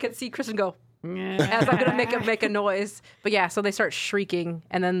look over, I can see Kristen go as I'm gonna make a noise. But yeah, so they start shrieking,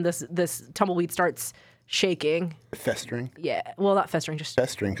 and then this tumbleweed starts shaking. festering. Yeah, well, not festering, just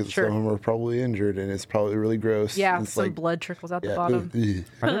Festering, because Sure. some of them are probably injured, and it's probably really gross. yeah. It's Some blood trickles out the yeah,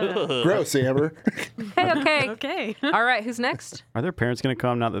 bottom. Gross, Amber. Hey, okay. Okay. All right, who's next? Are their parents going to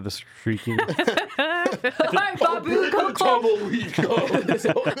come now that the shrieking? All right, Babou, come close. Tumbleweed goes.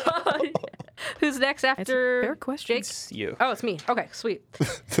 Who's next That's a after fair question. Jake? It's you. Oh, it's me. Okay, sweet.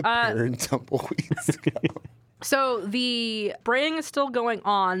 The parent tumbleweeds. So the braying is still going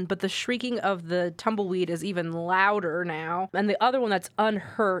on, but the shrieking of the tumbleweed is even louder now. And the other one that's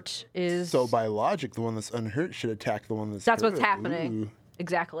unhurt is... So by logic, the one that's unhurt should attack the one that's That's hurt. what's happening. Ooh.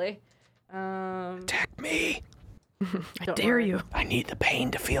 Exactly. Attack me. I dare you. I need the pain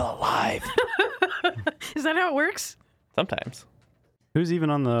to feel alive. Is that how it works? Sometimes. Who's even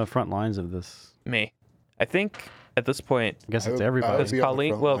on the front lines of this? Me. I think at this point, I guess I it's would- I everybody. would because be on the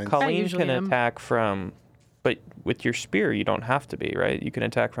Colleen, front well, lines. Colleen usually can am. attack from, but with your spear, you don't have to be, right? You can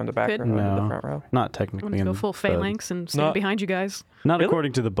attack from the back Could. row into the No. front row. Not I'm technically. going to go in full the- phalanx and stand Not- behind you guys. Not Really?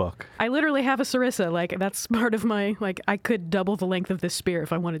 according to the book. I literally have a Sarissa. Like, that's part of my, like, I could double the length of this spear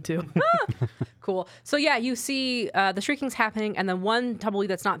if I wanted to. Cool. So yeah, you see the shrieking's happening, and then one tumbleweed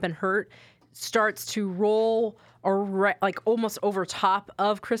that's not been hurt starts to roll like almost over top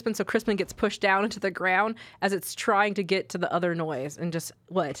of Crispin. So Crispin gets pushed down into the ground as it's trying to get to the other noise. And just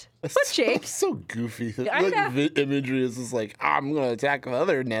what? What, Jake? So goofy. I know. Like, the imagery is just like, I'm going to attack the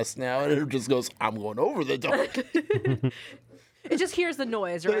other nest now. And it just goes, I'm going over the dog. It just hears the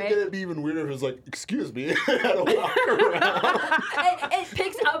noise, Then right? it'd be even weirder if it was like, excuse me. I had to walk around. It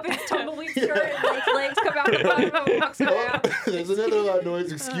picks up its tumbleweed skirt and like legs come out the bottom and walks around. There's another loud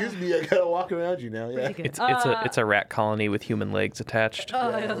noise. Excuse me. I got to walk around you now. Yeah. It's a rat colony with human legs attached.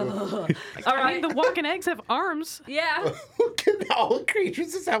 All I right. mean, the walking eggs have arms. Yeah. Can all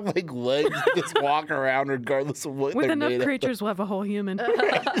creatures just have like legs that just walk around regardless of what With they're enough made creatures, we'll have a whole human. of?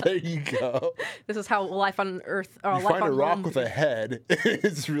 There you go. This is how life on Earth or You life find a on rock land. with a head.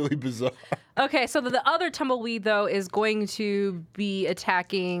 It's really bizarre. Okay, so the other tumbleweed though is going to be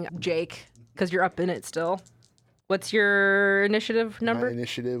attacking Jake because you're up in it still. What's your initiative number? My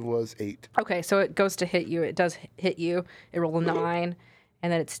initiative was 8. Okay, so it goes to hit you. It does hit you. It rolled a 9,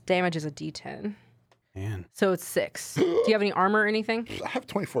 and then its damage is a D10. Man. So it's 6. Do you have any armor or anything? I have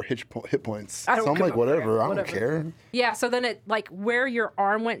 24 hit points. I don't So I'm give like, a whatever. crap. I don't Whatever. care. Yeah, so then it, like, where your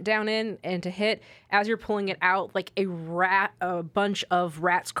arm went down in and to hit, as you're pulling it out, like a bunch of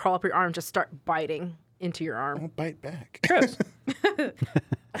rats crawl up your arm, just start biting into your I'll arm. bite back. Chris.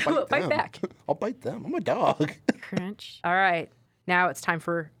 Bite them. back. I'll bite them. I'm a dog. Crunch. All right, now it's time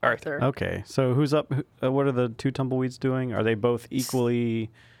for Arthur. Arthur. Okay, so who's up? What are the two tumbleweeds doing? Are they both equally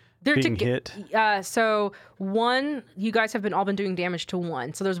They're being to hit? So one, you guys have all been doing damage to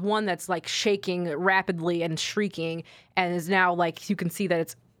one. So there's one that's like shaking rapidly and shrieking, and is now like you can see that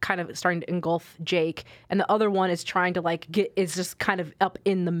it's kind of starting to engulf Jake, and the other one is trying to like is just kind of up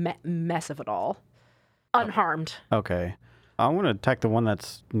in the mess of it all, unharmed. Okay. I want to attack the one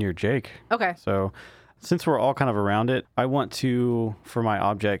that's near Jake. Okay. So since we're all kind of around it, I want to, for my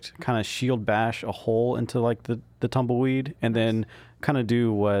object, kind of shield bash a hole into like the tumbleweed and then kind of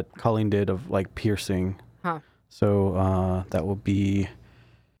do what Colleen did of like piercing. Huh. So that will be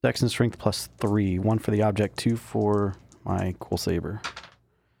Dex and Strength +3. 1 for the object, 2 for my cool saber.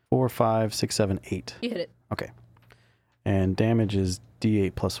 4, 5, 6, 7, 8. You hit it. Okay. And damage is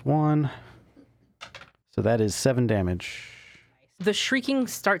D8 +1. So that is 7 damage. The shrieking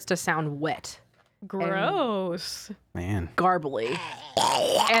starts to sound wet, Gross. Man. garbly,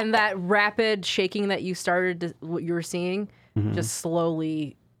 and that rapid shaking that you started, what you were seeing, just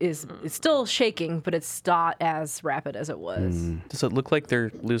slowly it's still shaking, but it's not as rapid as it was. Does it look like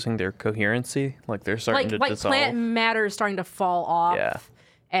they're losing their coherency? Like they're starting to Like dissolve? plant matter is starting to fall off. Yeah.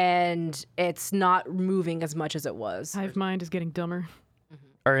 And it's not moving as much as it was. Hive mind is getting dumber.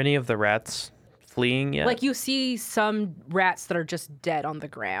 Are any of the rats fleeing yet? Like you see some rats that are just dead on the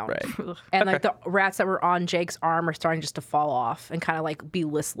ground. Right. And like the rats that were on Jake's arm are starting just to fall off and kind of like be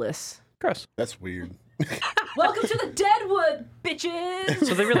listless. Gross. That's weird. Welcome to the Deadwood, bitches.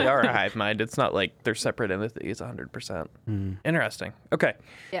 So they really are a hive mind. It's not like they're separate entities 100%. Interesting. Okay.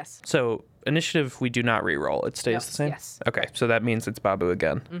 Yes. So initiative, we do not re-roll. It stays the same? Yes. Okay, so that means it's Babou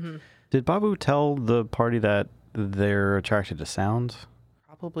again. Did Babou tell the party that they're attracted to sound?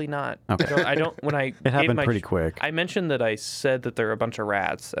 Probably not. Okay. I don't when I It happened pretty quick. I mentioned that I said that they're a bunch of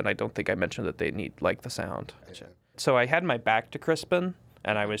rats, and I don't think I mentioned that they need like the sound. So I had my back to Crispin,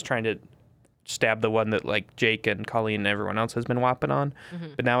 and I was trying to stab the one that like Jake and Colleen and everyone else has been whopping on.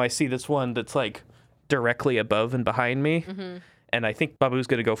 But now I see this one that's like directly above and behind me, and I think Babou's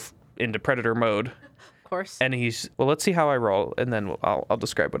gonna go into predator mode. Of course. And let's see how I roll, and then I'll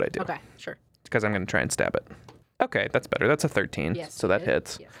describe what I do. Okay, sure. Because I'm gonna try and stab it. Okay, that's better. That's a 13. Yes. So that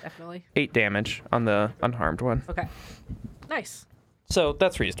hits. Yes, definitely. 8 damage on the unharmed one. Okay. Nice. So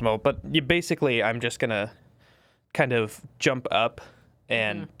that's reasonable. But I'm just going to kind of jump up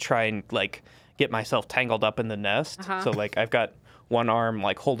and try and like get myself tangled up in the nest. So like I've got one arm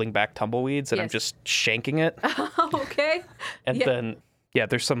like holding back tumbleweeds and I'm just shanking it. Okay. And then,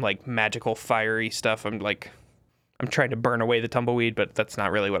 there's some like magical fiery stuff. I'm trying to burn away the tumbleweed, but that's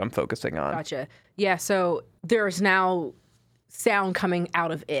not really what I'm focusing on. Gotcha. Yeah, so there's now sound coming out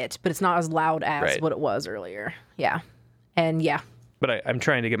of it, but it's not as loud as what it was earlier. Yeah. And But I'm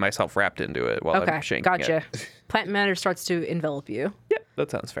trying to get myself wrapped into it while I'm shanking gotcha. it. Plant matter starts to envelop you. Yep, that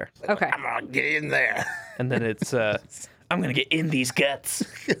sounds fair. Okay. I'm gonna get in there. And then it's, I'm going to get in these guts.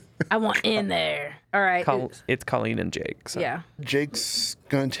 I want in there. All right. It's Colleen and Jake. So. Yeah. Jake's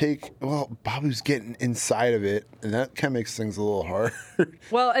gonna Babou's getting inside of it, and that kind of makes things a little hard.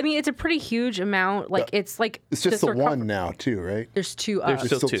 Well, I mean, it's a pretty huge amount. Like, it's like... It's just the one now, too, right? There's two up. There's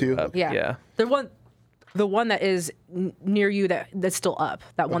still still two two? up. Yeah. The one that is near you that's still up.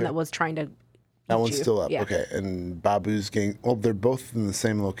 That one that was trying to... That one's you. still up. Yeah. Okay. And Babou's getting... Well, they're both in the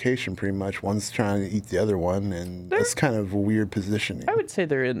same location, pretty much. One's trying to eat the other one, and that's kind of a weird positioning. I would say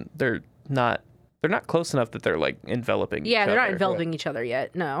they're not close enough that they're like enveloping each Yeah, they're not other. enveloping each other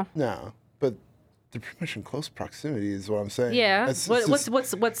yet. No. No, but they're pretty much in close proximity is what I'm saying. Yeah. It's What's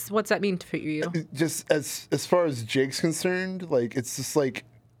that mean for you? just as far as Jake's concerned, like it's just like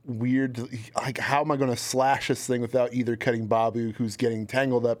weird. Like, how am I going to slash this thing without either cutting Babou, who's getting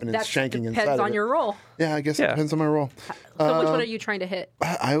tangled up and it's shanking inside depends of on it? your roll. Yeah, I guess it depends on my roll. So which one are you trying to hit?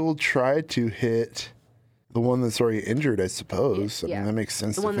 I will try to hit the one that's already injured, I suppose. Yeah. I mean, that makes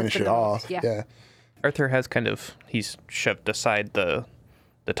sense The to one that's finish been it the off. most, yeah. Arthur has he's shoved aside the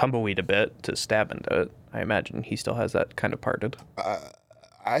tumbleweed a bit to stab into it. I imagine he still has that kind of parted.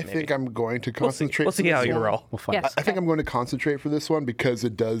 I think I'm going to concentrate. We'll see how you roll. We'll find Yes. I think I'm going to concentrate for this one because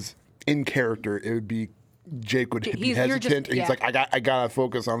it does, in character, it would be Jake would be You're hesitant. just- and he's like, I gotta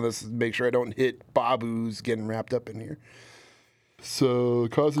focus on this and make sure I don't hit Babou's getting wrapped up in here. So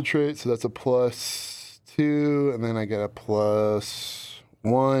concentrate. So that's a +2, and then I get a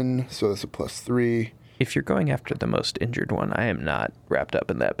 +1. So that's a +3. If you're going after the most injured one, I am not wrapped up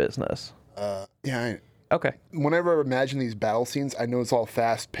in that business. Yeah. Okay. Whenever I imagine these battle scenes, I know it's all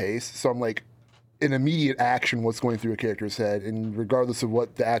fast paced. So I'm like, in immediate action, what's going through a character's head, and regardless of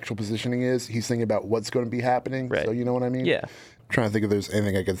what the actual positioning is, he's thinking about what's going to be happening. Right. So you know what I mean? Yeah. I'm trying to think if there's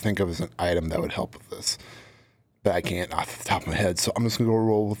anything I could think of as an item that would help with this, but I can't off the top of my head. So I'm just gonna go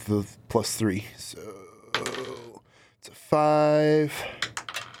roll with the +3. So it's a 5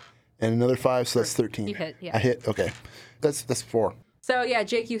 and another 5, so that's 13. You hit, yeah. I hit. Okay, that's 4. So yeah,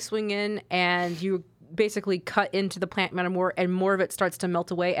 Jake, you swing in and you basically cut into the plant matter more, and more of it starts to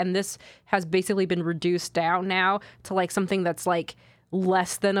melt away. And this has basically been reduced down now to like something that's like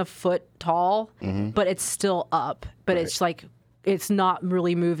less than a foot tall, but it's still up. But it's like it's not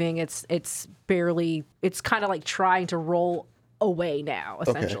really moving. It's barely. It's kind of like trying to roll away now,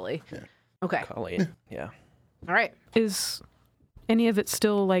 essentially. Okay. Colleen. Yeah. All right. Is any of it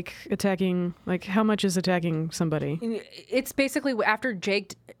still like attacking? Like, how much is attacking somebody? It's basically after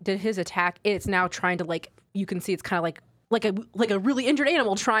Jake did his attack, it's now trying to like. You can see it's kind of like a really injured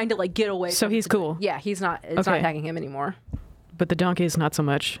animal trying to like get away. So he's cool. Yeah, he's not. It's not attacking him anymore. But the donkey is not so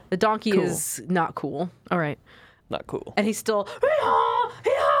much. The donkey Cool. is not cool, All right. Not cool. and he's still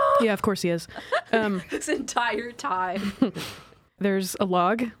Yeah, of course he is. this entire time. There's a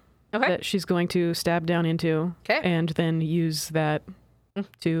log Okay. that she's going to stab down into, 'Kay. and then use that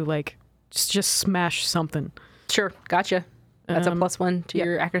to like just smash something. Sure, gotcha. That's a +1 to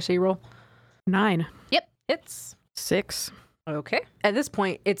your accuracy roll. 9, Yep, it's 6. okay. At this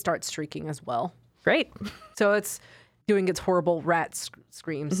point, it starts shrieking as well. Great. So it's doing its horrible rat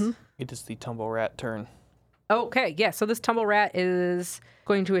screams. It is the tumble rat turn. Okay, yeah. So this tumble rat is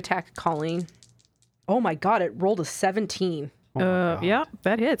going to attack Colleen. Oh my god! It rolled a 17. Yeah,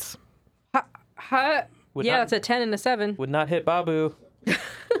 that hits. That's a 10 and a 7. Would not hit Babou.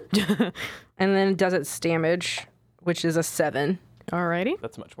 And then does its damage, which is a 7. Alrighty.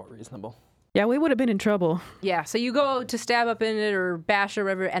 That's much more reasonable. Yeah, we would have been in trouble. Yeah, so you go to stab up in it or bash or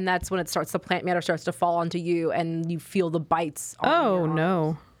whatever, and that's when the plant matter starts to fall onto you, and you feel the bites on your arms.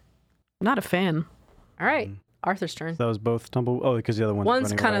 No. Not a fan. All right, Arthur's turn. So that was both Tumble. Oh, because the other one's One's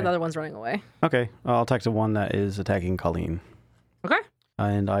running kind away. of, the other one's running away. Okay, I'll attack the one that is attacking Colleen. Okay.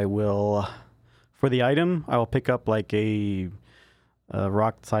 And I will, for the item, I will pick up like a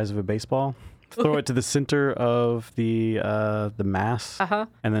rock the size of a baseball, throw it to the center of the mass,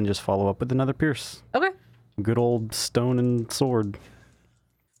 and then just follow up with another pierce. Okay. Good old stone and sword.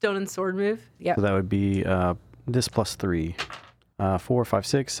 Stone and sword move. Yep. So that would be this plus 3. 4, 5,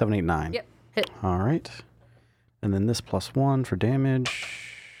 6, 7, 8, 9. Yep. Hit. All right. And then this plus 1 for damage.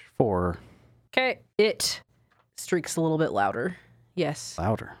 4. Okay. It streaks a little bit louder. Yes.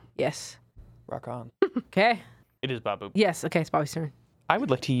 Louder. Yes. Rock on. Okay. It is Babou. Yes. Okay. It's Bobby's turn. I would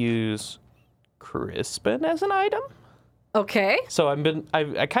like to use Crispin as an item. Okay. So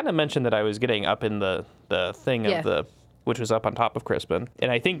I kind of mentioned that I was getting up in the thing Yeah. of which was up on top of Crispin.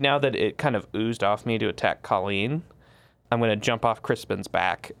 And I think now that it kind of oozed off me to attack Colleen, I'm going to jump off Crispin's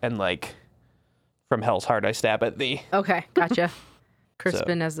back and from Hell's Heart I stab at thee. Okay. Gotcha.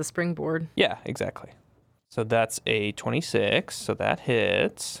 Crispin as the springboard. Yeah, exactly. So that's a 26, so that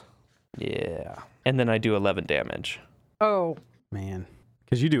hits. Yeah. And then I do 11 damage. Oh. Man.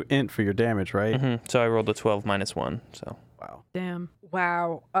 Because you do int for your damage, right? Mm-hmm. So I rolled a 12 minus 1, so. Wow. Damn.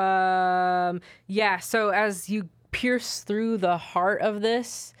 Wow. Yeah, so as you pierce through the heart of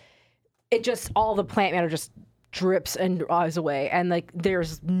this, it just, all the plant matter just drips and drives away, and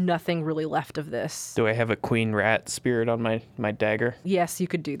there's nothing really left of this. Do I have a queen rat spirit on my dagger? Yes, you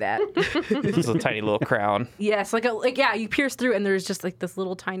could do that. This is a tiny little crown. Yes, you pierce through, and there's just this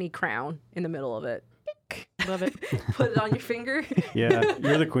little tiny crown in the middle of it. Love it. Put it on your finger. Yeah,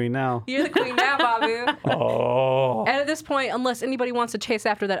 you're the queen now. You're the queen now, Babou. Oh. And at this point, unless anybody wants to chase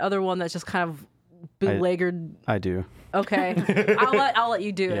after that other one that's just kind of beleaguered. I do. Okay. I'll let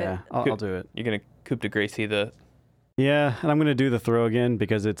you do Yeah, it. I'll do it. You're going to coup de Gracie the... Yeah, and I'm going to do the throw again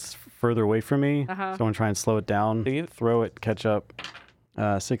because it's further away from me. So Uh-huh. I want to try and slow it down. Do you? Throw it, catch up.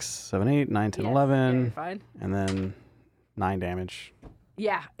 6, 7, 8, 9, 10, Yeah, 11. you're fine. And then 9 damage.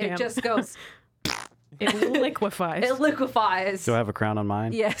 Yeah, it Damn. just goes. It liquefies. It liquefies. Do I have a crown on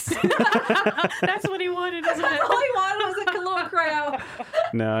mine? Yes. That's what he wanted, isn't That's it? all he wanted was a little crown.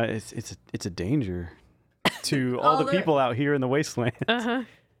 No, it's a danger to all the All the- people out here in the wasteland. Uh-huh.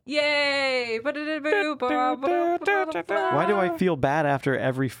 Yay! Why do I feel bad after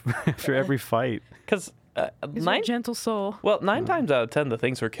every fight? Because He's a gentle soul. 9 times out of 10, the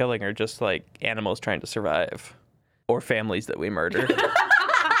things we're killing are just animals trying to survive. Or families that we murder.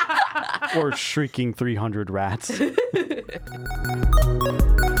 Or shrieking 300 rats. If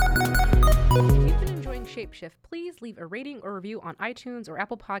you've been enjoying Shapeshift, please leave a rating or review on iTunes or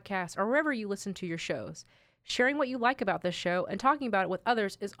Apple Podcasts or wherever you listen to your shows. Sharing what you like about this show and talking about it with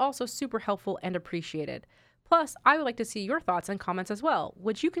others is also super helpful and appreciated. Plus, I would like to see your thoughts and comments as well,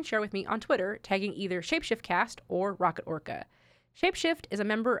 which you can share with me on Twitter, tagging either ShapeshiftCast or Rocket Orca. Shapeshift is a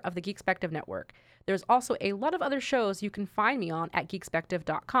member of the Geekspective Network. There's also a lot of other shows you can find me on at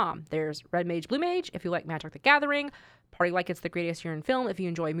geekspective.com. There's Red Mage, Blue Mage if you like Magic the Gathering, Party Like It's the Greatest Year in Film if you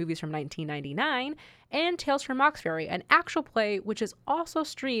enjoy movies from 1999, and Tales from Moxbury, an actual play which is also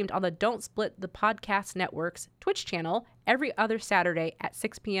streamed on the Don't Split the Podcast Network's Twitch channel every other Saturday at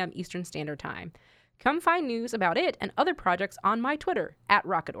 6 p.m. Eastern Standard Time. Come find news about it and other projects on my Twitter at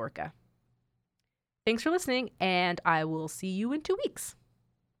Rocket Orca. Thanks for listening, and I will see you in 2 weeks.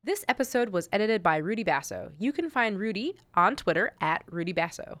 This episode was edited by Rudy Basso. You can find Rudy on Twitter at Rudy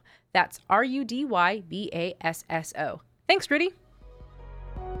Basso. That's RUDYBASSO. Thanks, Rudy.